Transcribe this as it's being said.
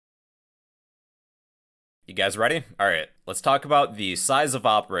You guys ready? Alright, let's talk about the size of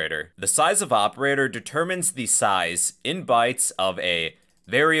operator. The size of operator determines the size in bytes of a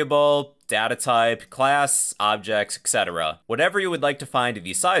variable, data type, class, objects, etc. Whatever you would like to find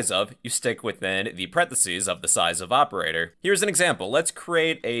the size of, you stick within the parentheses of the size of operator. Here's an example. Let's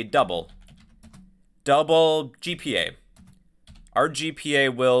create a double GPA. Our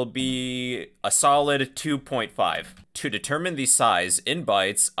GPA will be a solid 2.5. To determine the size in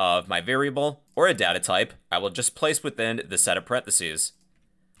bytes of my variable or a data type, I will just place within the set of parentheses.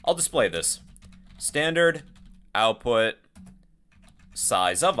 I'll display this. Standard output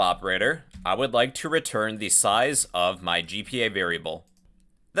size of operator. I would like to return the size of my GPA variable.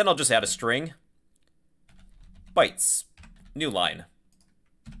 Then I'll just add a string. Bytes. New line.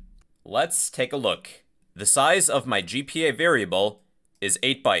 Let's take a look. The size of my GPA variable is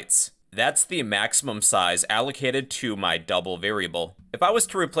 8 bytes. That's the maximum size allocated to my double variable. If I was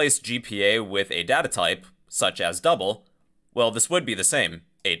to replace GPA with a data type, such as double, well, this would be the same,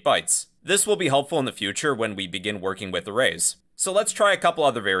 8 bytes. This will be helpful in the future when we begin working with arrays. So let's try a couple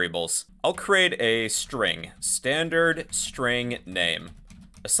other variables. I'll create a string, standard string name.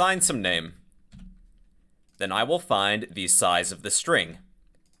 Assign some name. Then I will find the size of the string.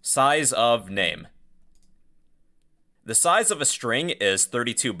 Size of name. The size of a string is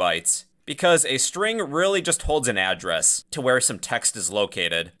 32 bytes. Because a string really just holds an address to where some text is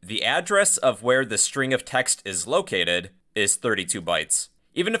located. The address of where the string of text is located is 32 bytes.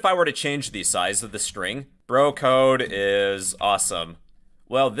 Even if I were to change the size of the string, bro code is awesome.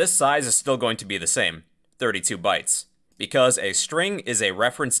 Well, this size is still going to be the same, 32 bytes. Because a string is a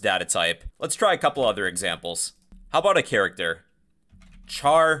reference data type. Let's try a couple other examples. How about a character?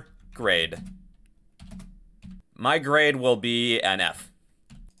 Char grade. My grade will be an F.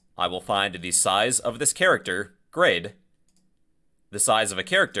 I will find the size of this character, grade. The size of a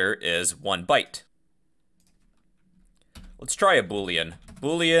character is 1 byte. Let's try a Boolean.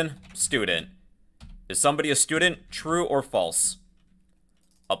 Boolean, student. Is somebody a student, true or false?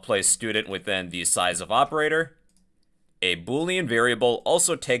 I'll place student within the size of operator. A Boolean variable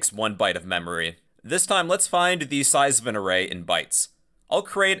also takes 1 byte of memory. This time, let's find the size of an array in bytes. I'll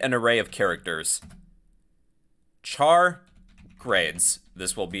create an array of characters. Char grades.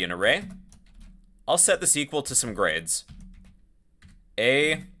 This will be an array. I'll set this equal to some grades.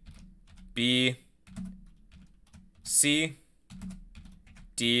 A, B, C,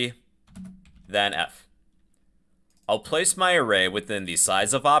 D, then F. I'll place my array within the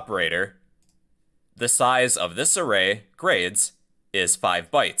size of operator. The size of this array, grades, is 5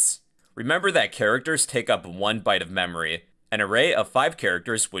 bytes. Remember that characters take up 1 byte of memory. An array of 5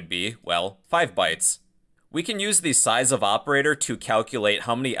 characters would be, well, 5 bytes. We can use the size of operator to calculate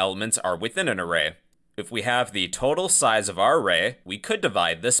how many elements are within an array. If we have the total size of our array, we could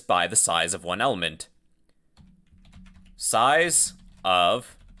divide this by the size of one element. Size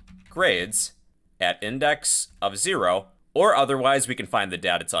of grades at index of 0, or otherwise we can find the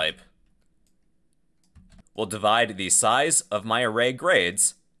data type. We'll divide the size of my array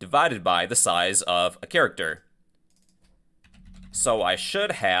grades divided by the size of a character. So I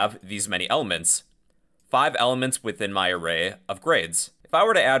should have these many elements. 5 elements within my array of grades. If I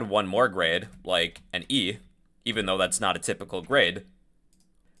were to add one more grade, like an E, even though that's not a typical grade,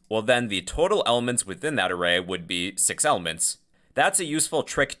 well then the total elements within that array would be 6 elements. That's a useful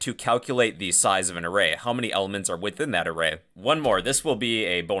trick to calculate the size of an array, how many elements are within that array. One more, this will be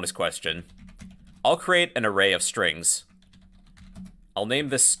a bonus question. I'll create an array of strings. I'll name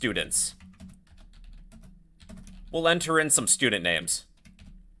this students. We'll enter in some student names,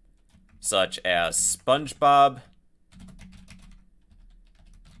 such as SpongeBob,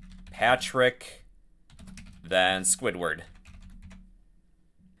 Patrick, then Squidward.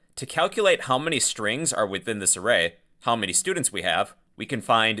 To calculate how many strings are within this array, how many students we have, we can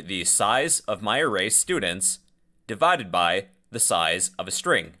find the size of my array students divided by the size of a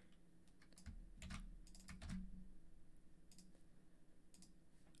string.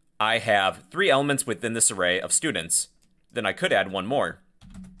 I have 3 elements within this array of students. Then I could add one more.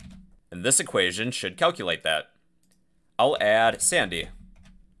 And this equation should calculate that. I'll add Sandy.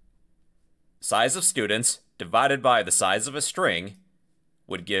 Size of students divided by the size of a string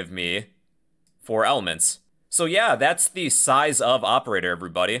would give me 4 elements. So yeah, that's the size of operator,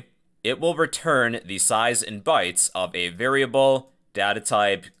 everybody. It will return the size in bytes of a variable, data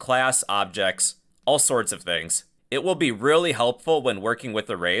type, class, objects, all sorts of things. It will be really helpful when working with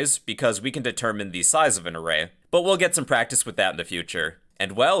arrays because we can determine the size of an array. But we'll get some practice with that in the future.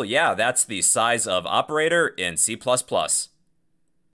 And well, yeah, that's the size of operator in C++.